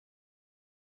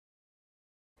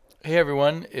Hey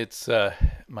everyone, it's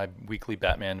my weekly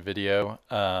Batman video.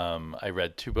 I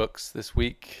read two books this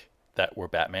week that were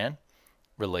Batman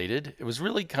related. It was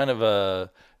really kind of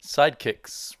a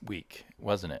sidekicks week,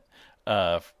 wasn't it?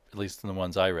 At least in the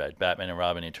ones I read. Batman and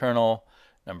Robin Eternal,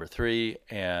 number three,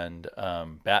 and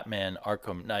Batman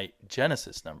Arkham Knight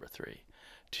Genesis, number three.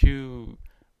 Two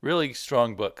really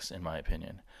strong books, in my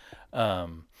opinion.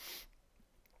 Um,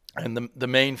 and the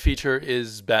main feature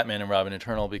is Batman and Robin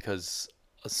Eternal because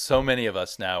so many of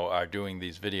us now are doing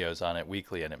these videos on it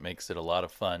weekly, and it makes it a lot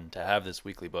of fun to have this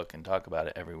weekly book and talk about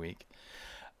it every week.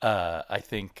 I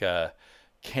think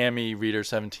Cami Reader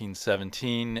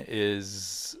 1717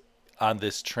 is on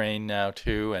this train now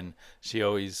too, and she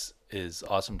always is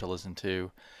awesome to listen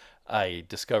to. I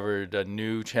discovered a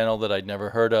new channel that I'd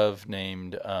never heard of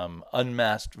named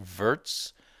Unmasked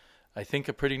Vertz. I think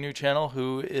a pretty new channel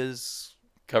who is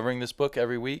covering this book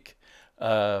every week.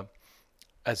 Uh,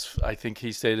 as I think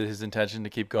he stated his intention to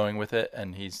keep going with it,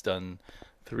 and he's done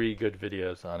three good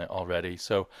videos on it already.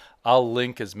 So I'll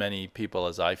link as many people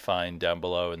as I find down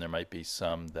below, and there might be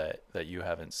some that you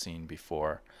haven't seen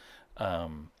before.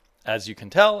 As you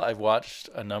can tell, I've watched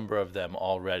a number of them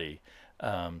already,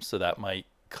 so that might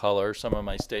color some of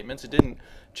my statements. It didn't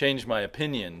change my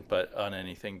opinion but on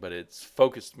anything, but it's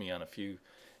focused me on a few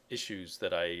issues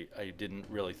that I didn't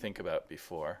really think about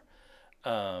before.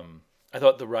 I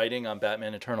thought the writing on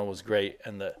Batman Eternal was great,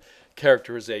 and the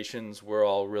characterizations were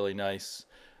all really nice.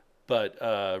 But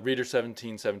Reader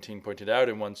 1717 pointed out,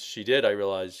 and once she did, I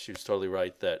realized she was totally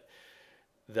right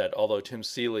that although Tim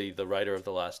Seeley, the writer of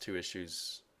the last two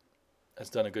issues, has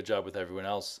done a good job with everyone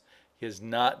else, he has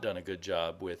not done a good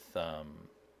job with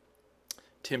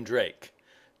Tim Drake.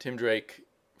 Tim Drake,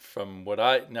 from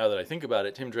what now that I think about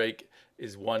it, Tim Drake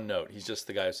is one note. He's just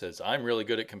the guy who says, "I'm really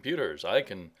good at computers. I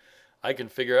can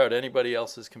figure out anybody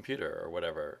else's computer," or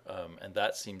whatever. And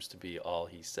that seems to be all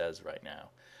he says right now.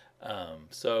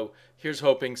 So here's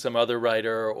hoping some other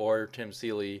writer or Tim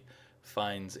Seeley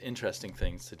finds interesting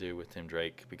things to do with Tim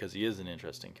Drake, because he is an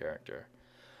interesting character,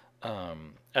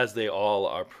 as they all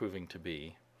are proving to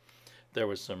be. There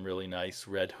was some really nice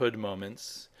Red Hood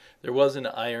moments. There was an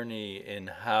irony in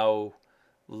how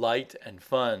light and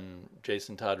fun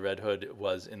Jason Todd Red Hood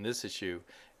was in this issue,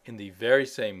 in the very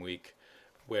same week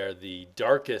where the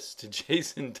darkest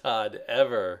Jason Todd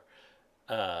ever,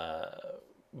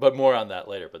 but more on that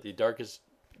later, but the darkest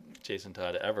Jason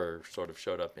Todd ever sort of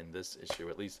showed up in this issue,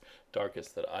 at least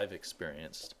darkest that I've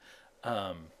experienced.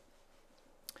 I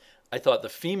thought the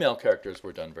female characters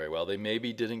were done very well. They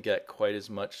maybe didn't get quite as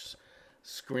much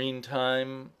screen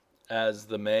time as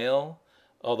the male,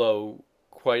 although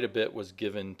quite a bit was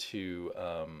given to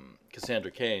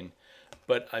Cassandra Cain.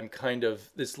 But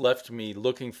this left me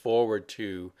looking forward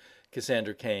to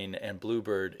Cassandra Cain and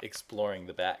Bluebird exploring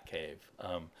the Batcave.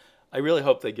 I really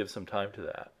hope they give some time to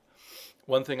that.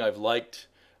 One thing I've liked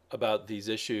about these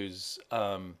issues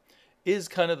is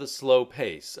kind of the slow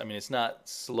pace. I mean, it's not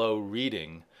slow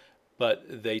reading, but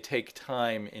they take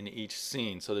time in each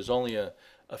scene. So there's only a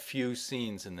few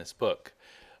scenes in this book.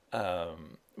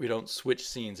 We don't switch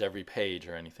scenes every page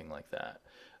or anything like that.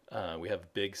 We have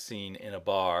a big scene in a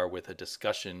bar with a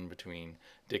discussion between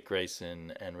Dick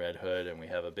Grayson and Red Hood, and we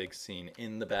have a big scene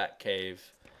in the Batcave,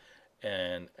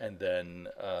 and then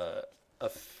a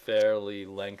fairly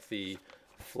lengthy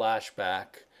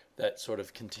flashback that sort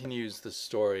of continues the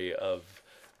story of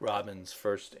Robin's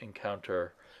first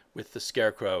encounter with the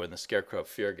Scarecrow and the Scarecrow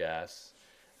fear gas,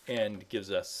 and gives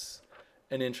us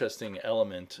an interesting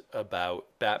element about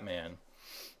Batman.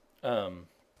 I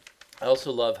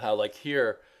also love how, like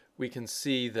here, we can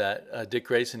see that Dick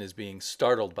Grayson is being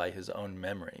startled by his own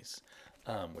memories,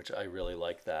 which I really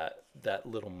like that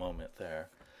little moment there.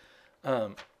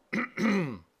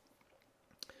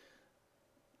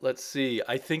 Let's see.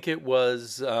 I think it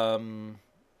was Readem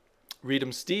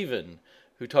Steven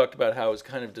who talked about how it's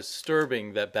kind of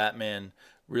disturbing that Batman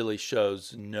really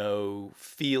shows no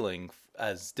feeling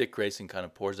as Dick Grayson kind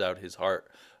of pours out his heart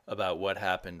about what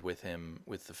happened with him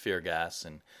with the fear gas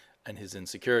and his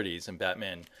insecurities, and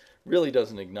Batman really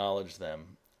doesn't acknowledge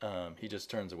them. He just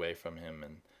turns away from him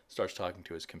and starts talking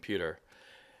to his computer.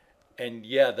 And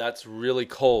yeah, that's really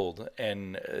cold,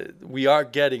 and we are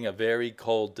getting a very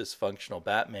cold, dysfunctional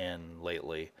Batman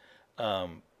lately.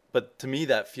 But to me,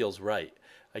 that feels right.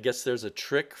 I guess there's a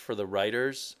trick for the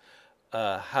writers.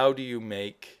 How do you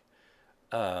make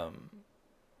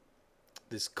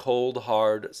this cold,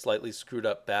 hard, slightly screwed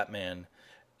up Batman,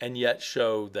 and yet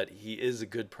show that he is a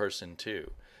good person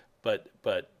too? But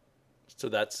so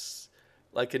that's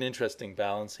like an interesting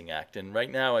balancing act. And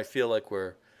right now, I feel like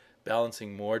we're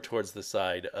balancing more towards the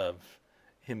side of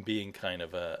him being kind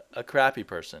of a crappy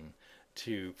person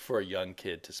for a young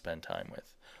kid to spend time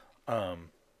with.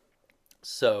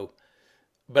 So,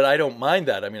 but I don't mind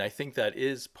that. I mean, I think that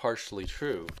is partially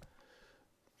true.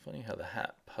 Funny how the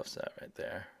hat puffs out right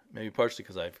there. Maybe partially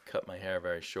because I've cut my hair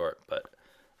very short, but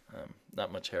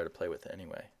not much hair to play with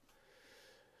anyway.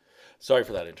 Sorry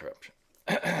for that interruption.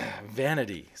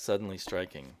 Vanity suddenly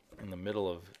striking in the middle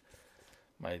of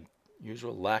my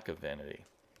usual lack of vanity.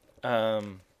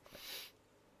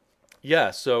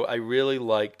 Yeah, so I really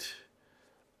liked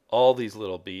all these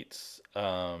little beats.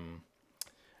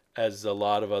 As a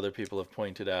lot of other people have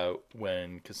pointed out,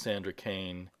 when Cassandra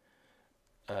Cain,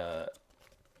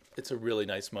 it's a really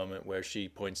nice moment where she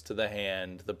points to the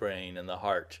hand, the brain, and the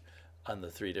heart on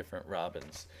the three different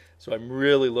Robins. So I'm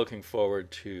really looking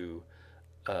forward to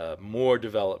more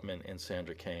development in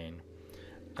Sandra Cain.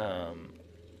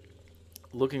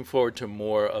 Looking forward to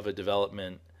more of a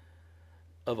development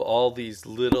of all these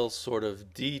little sort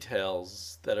of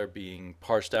details that are being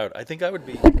parsed out. I think I would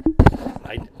be...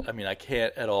 I mean, I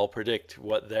can't at all predict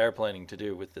what they're planning to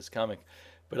do with this comic,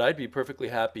 but I'd be perfectly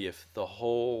happy if the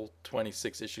whole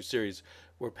 26-issue series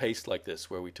were paced like this,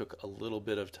 where we took a little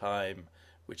bit of time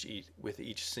with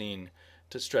each scene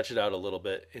to stretch it out a little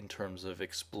bit in terms of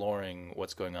exploring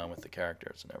what's going on with the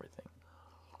characters and everything.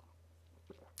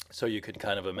 So you could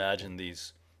kind of imagine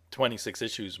these 26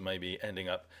 issues maybe ending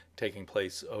up taking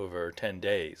place over 10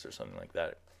 days or something like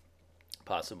that,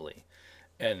 possibly.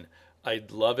 And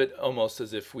I'd love it almost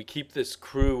as if we keep this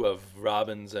crew of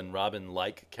Robins and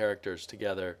Robin-like characters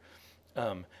together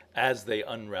as they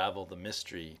unravel the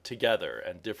mystery together,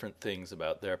 and different things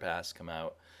about their past come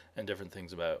out and different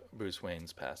things about Bruce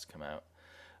Wayne's past come out.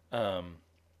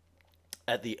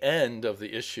 At the end of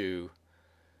the issue,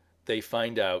 they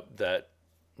find out that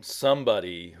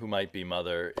somebody who might be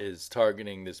Mother is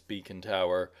targeting this beacon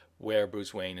tower where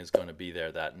Bruce Wayne is going to be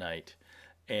there that night.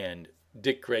 And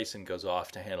Dick Grayson goes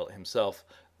off to handle it himself,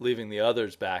 leaving the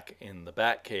others back in the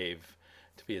Batcave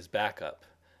to be his backup,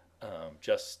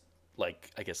 just like,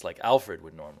 I guess, like Alfred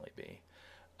would normally be.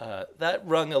 That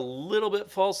rung a little bit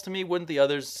false to me. Wouldn't the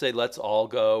others say, let's all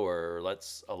go, or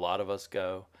let's a lot of us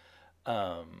go?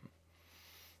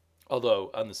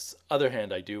 Although, on the other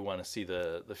hand, I do want to see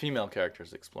the female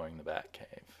characters exploring the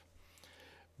Batcave.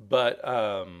 But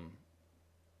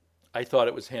I thought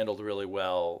it was handled really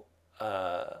well.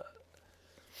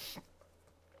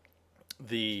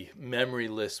 The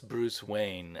memoryless Bruce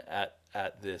Wayne at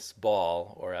this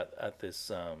ball, or at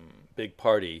this big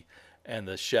party, and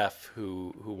the chef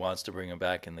who wants to bring him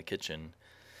back in the kitchen,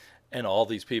 and all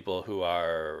these people who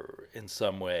are in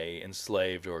some way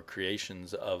enslaved or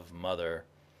creations of Mother,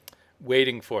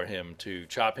 waiting for him to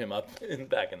chop him up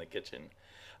back in the kitchen.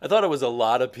 I thought it was a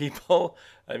lot of people.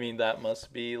 I mean, that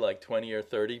must be like 20 or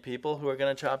 30 people who are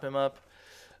going to chop him up.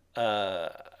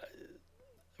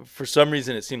 For some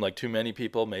reason, it seemed like too many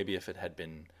people. Maybe if it had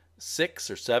been 6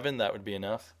 or 7, that would be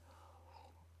enough.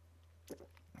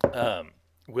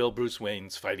 Will Bruce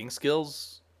Wayne's fighting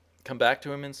skills come back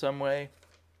to him in some way?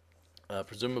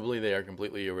 Presumably, they are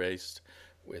completely erased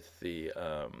with the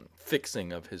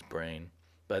fixing of his brain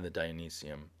by the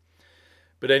Dionysium.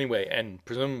 But anyway, and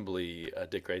presumably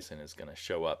Dick Grayson is going to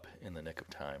show up in the nick of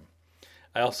time.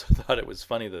 I also thought it was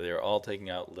funny that they were all taking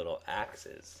out little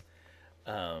axes.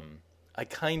 I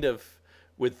kind of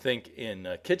would think in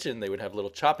a kitchen they would have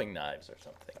little chopping knives or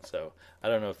something. So I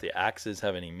don't know if the axes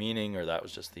have any meaning, or that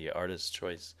was just the artist's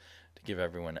choice to give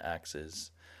everyone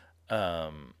axes. Yeah.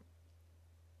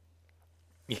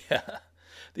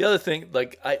 The other thing,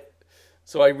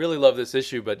 so I really love this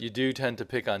issue, but you do tend to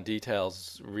pick on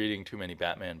details reading too many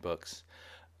Batman books.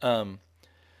 The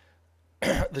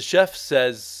chef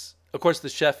says, of course, the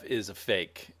chef is a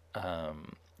fake.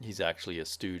 He's actually a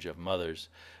stooge of Mother's.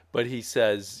 But he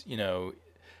says,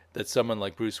 that someone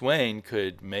like Bruce Wayne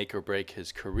could make or break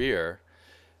his career.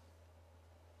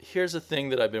 Here's a thing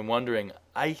that I've been wondering.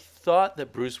 I thought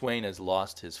that Bruce Wayne has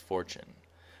lost his fortune.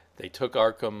 They took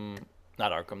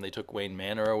they took Wayne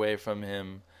Manor away from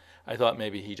him. I thought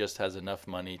maybe he just has enough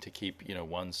money to keep,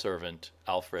 one servant,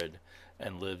 Alfred,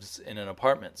 and lives in an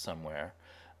apartment somewhere.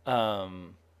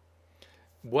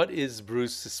 What is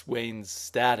Bruce Wayne's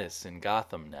status in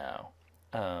Gotham now?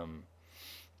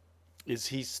 Is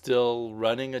he still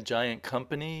running a giant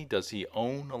company? Does he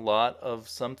own a lot of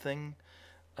something?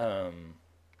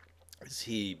 Is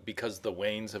he, because the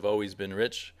Waynes have always been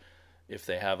rich, if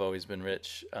they have always been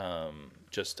rich,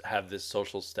 just have this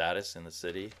social status in the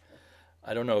city?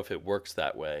 I don't know if it works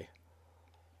that way.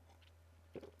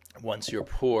 Once you're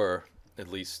poor, at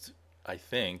least I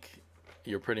think,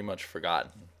 you're pretty much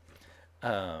forgotten.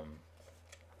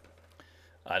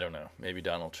 I don't know. Maybe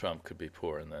Donald Trump could be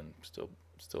poor and then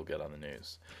still get on the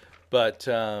news. But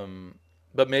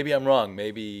maybe I'm wrong.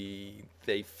 Maybe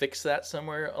they fix that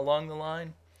somewhere along the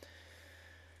line.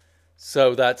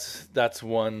 So that's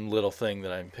one little thing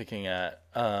that I'm picking at.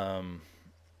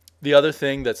 The other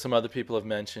thing that some other people have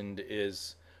mentioned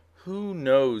is, who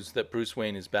knows that Bruce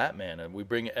Wayne is Batman? And we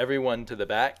bring everyone to the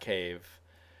Batcave.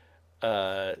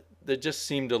 That just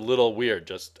seemed a little weird.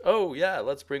 Just, oh yeah,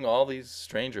 let's bring all these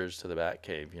strangers to the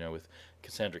Batcave, with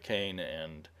Cassandra Cain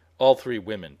and all three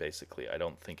women, basically. I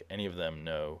don't think any of them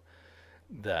know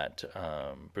that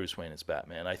Bruce Wayne is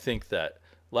Batman. I think that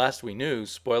last we knew,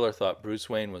 Spoiler thought Bruce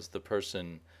Wayne was the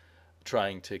person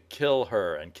trying to kill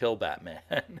her and kill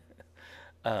Batman.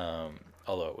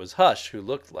 Although it was Hush who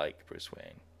looked like Bruce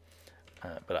Wayne.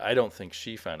 But I don't think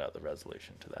she found out the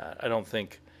resolution to that. I don't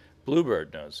think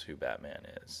Bluebird knows who Batman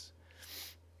is.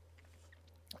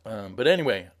 But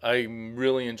anyway, I'm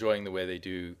really enjoying the way they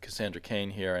do Cassandra Cain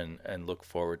here, and look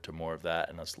forward to more of that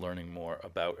and us learning more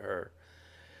about her.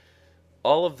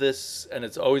 All of this, and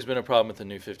it's always been a problem with the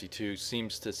New 52,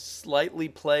 seems to slightly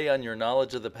play on your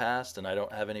knowledge of the past, and I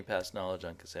don't have any past knowledge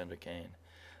on Cassandra Cain.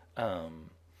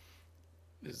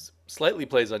 Slightly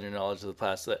plays on your knowledge of the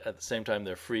past. At the same time,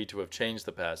 they're free to have changed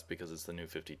the past because it's the New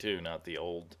 52, not the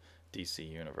old DC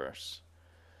universe.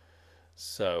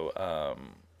 So,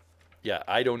 yeah,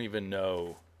 I don't even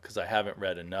know, because I haven't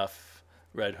read enough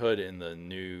Red Hood in the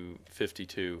New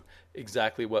 52,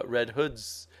 exactly what Red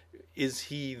Hood's... Is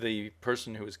he the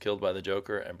person who was killed by the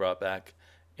Joker and brought back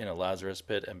in a Lazarus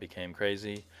pit and became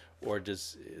crazy? Or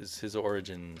is his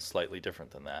origin slightly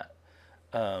different than that?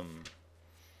 And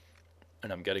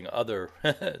I'm getting other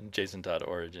Jason Todd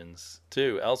origins,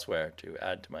 too, elsewhere to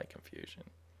add to my confusion.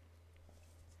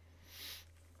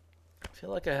 I feel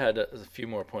like I had a few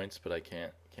more points, but I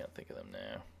can't think of them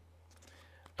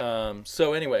now.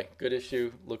 So anyway, good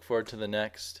issue. Look forward to the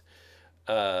next.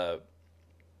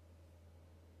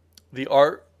 The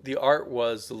art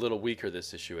was a little weaker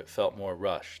this issue. It felt more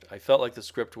rushed. I felt like the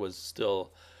script was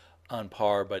still on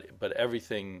par, but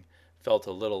everything felt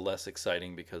a little less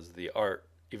exciting because the art,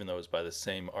 even though it was by the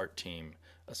same art team,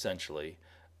 essentially,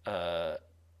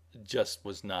 just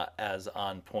was not as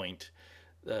on point.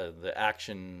 The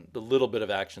action, the little bit of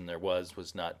action there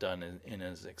was not done in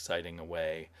as exciting a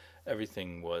way.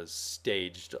 Everything was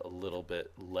staged a little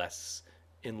bit less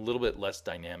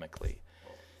dynamically.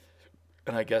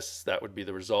 And I guess that would be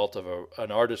the result of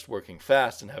an artist working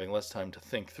fast and having less time to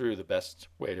think through the best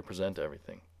way to present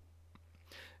everything.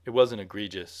 It wasn't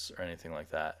egregious or anything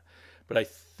like that. But I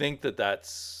think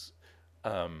that's...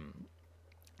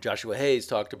 Joshua Hayes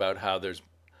talked about how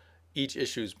each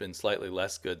issue's been slightly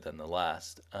less good than the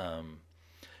last. In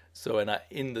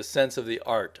the sense of the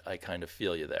art, I kind of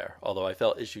feel you there. Although I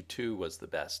felt issue 2 was the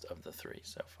best of the 3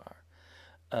 so far.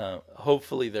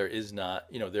 Hopefully there is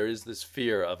this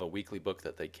fear of a weekly book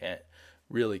that they can't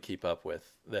really keep up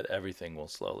with, that everything will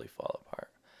slowly fall apart.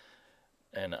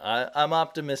 And I'm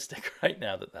optimistic right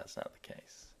now that that's not the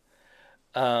case.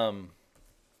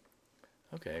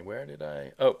 Okay, where did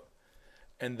I... Oh,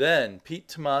 and then Pete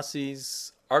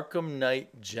Tomasi's Arkham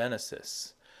Knight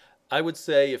Genesis. I would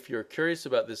say if you're curious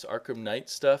about this Arkham Knight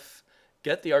stuff,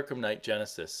 get the Arkham Knight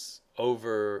Genesis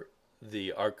over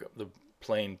the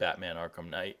plain Batman Arkham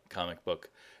Knight comic book.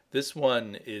 This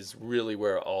one is really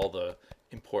where all the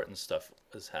important stuff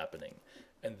is happening.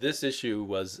 And this issue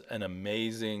was an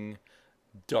amazing,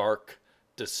 dark,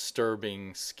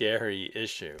 disturbing, scary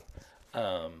issue,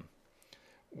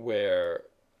 where,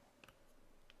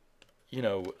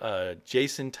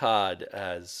 Jason Todd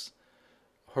as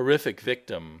horrific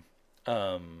victim,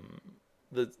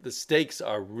 the stakes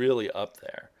are really up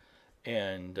there.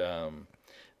 And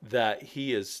that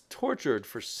he is tortured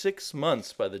for 6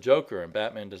 months by the Joker, and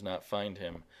Batman does not find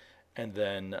him. And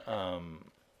then,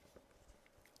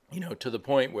 to the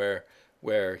point where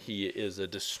he is a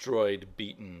destroyed,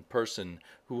 beaten person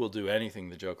who will do anything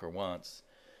the Joker wants,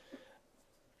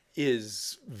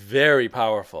 is very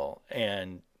powerful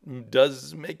and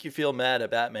does make you feel mad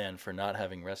at Batman for not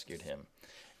having rescued him.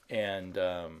 And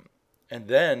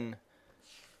then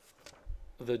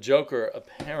the Joker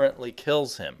apparently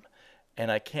kills him. And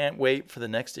I can't wait for the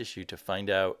next issue to find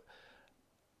out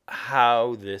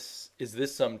how is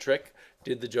this some trick?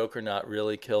 Did the Joker not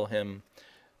really kill him?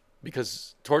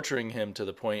 Because torturing him to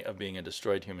the point of being a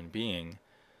destroyed human being,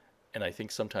 and I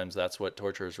think sometimes that's what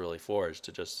torture is really for, is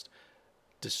to just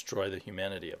destroy the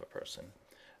humanity of a person.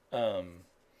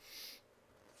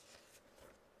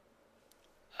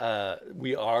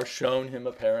 We are shown him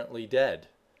apparently dead.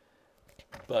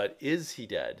 But is he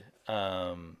dead?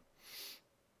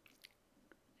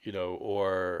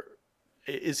 Or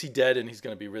is he dead and he's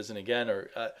going to be risen again, or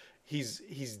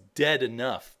he's dead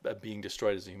enough at being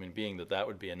destroyed as a human being that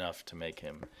would be enough to make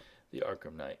him the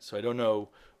Arkham Knight. So I don't know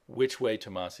which way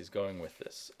Tomasi's going with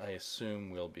this. I assume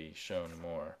we'll be shown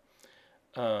more.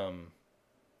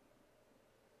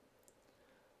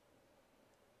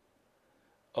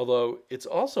 Although it's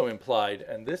also implied,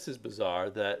 and this is bizarre,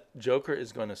 that Joker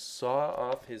is going to saw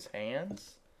off his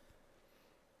hands.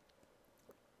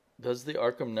 Does the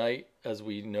Arkham Knight, as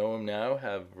we know him now,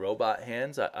 have robot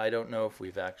hands? I don't know if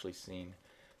we've actually seen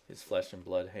his flesh and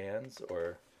blood hands,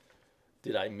 or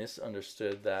did I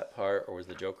misunderstood that part, or was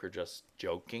the Joker just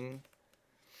joking?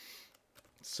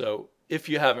 So if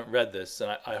you haven't read this,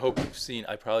 and I hope you've seen,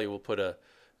 I probably will put a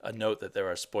note that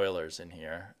there are spoilers in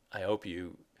here. I hope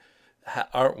you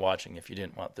aren't watching if you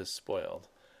didn't want this spoiled.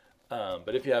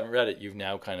 But if you haven't read it, you've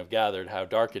now kind of gathered how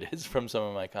dark it is from some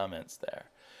of my comments there.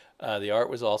 The art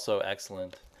was also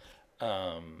excellent.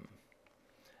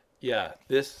 Yeah,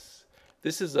 this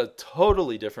is a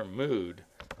totally different mood,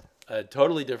 a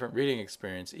totally different reading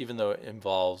experience, even though it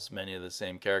involves many of the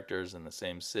same characters in the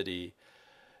same city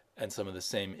and some of the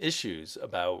same issues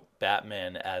about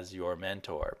Batman as your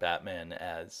mentor, Batman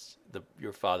as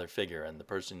your father figure and the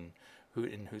person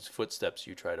in whose footsteps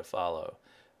you try to follow,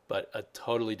 but a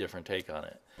totally different take on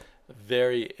it. A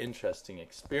very interesting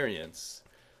experience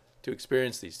to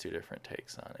experience these two different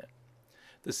takes on it.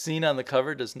 The scene on the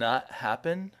cover does not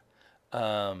happen.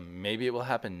 Maybe it will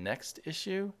happen next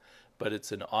issue, but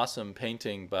it's an awesome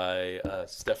painting by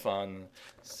Stefan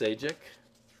Sajic.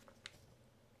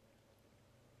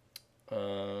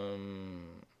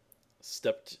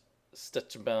 Stefan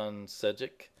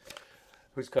Sajic,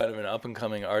 who's kind of an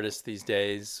up-and-coming artist these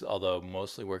days, although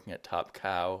mostly working at Top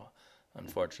Cow,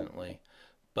 unfortunately.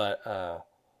 But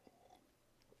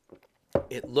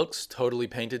it looks totally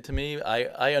painted to me.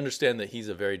 I understand that he's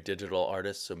a very digital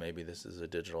artist, so maybe this is a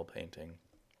digital painting.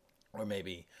 Or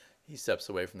maybe he steps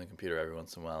away from the computer every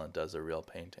once in a while and does a real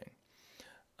painting.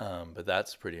 But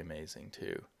that's pretty amazing,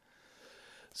 too.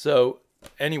 So,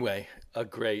 anyway, a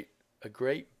great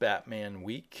Batman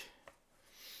week.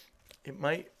 It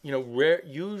might,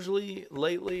 usually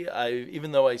lately,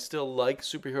 even though I still like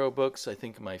superhero books, I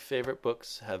think my favorite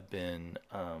books have been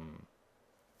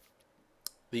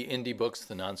the indie books,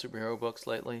 the non-superhero books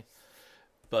lately.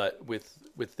 But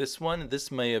with this one,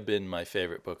 this may have been my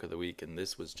favorite book of the week, and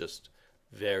this was just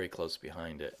very close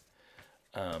behind it.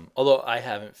 Although I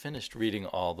haven't finished reading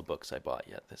all the books I bought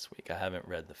yet this week. I haven't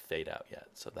read The Fade Out yet,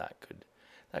 so that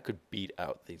could beat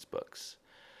out these books.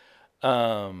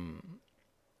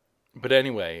 But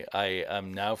anyway, I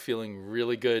am now feeling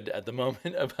really good at the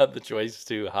moment about the choice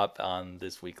to hop on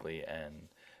this weekly and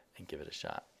give it a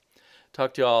shot.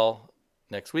 Talk to y'all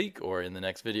next week or in the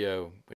next video.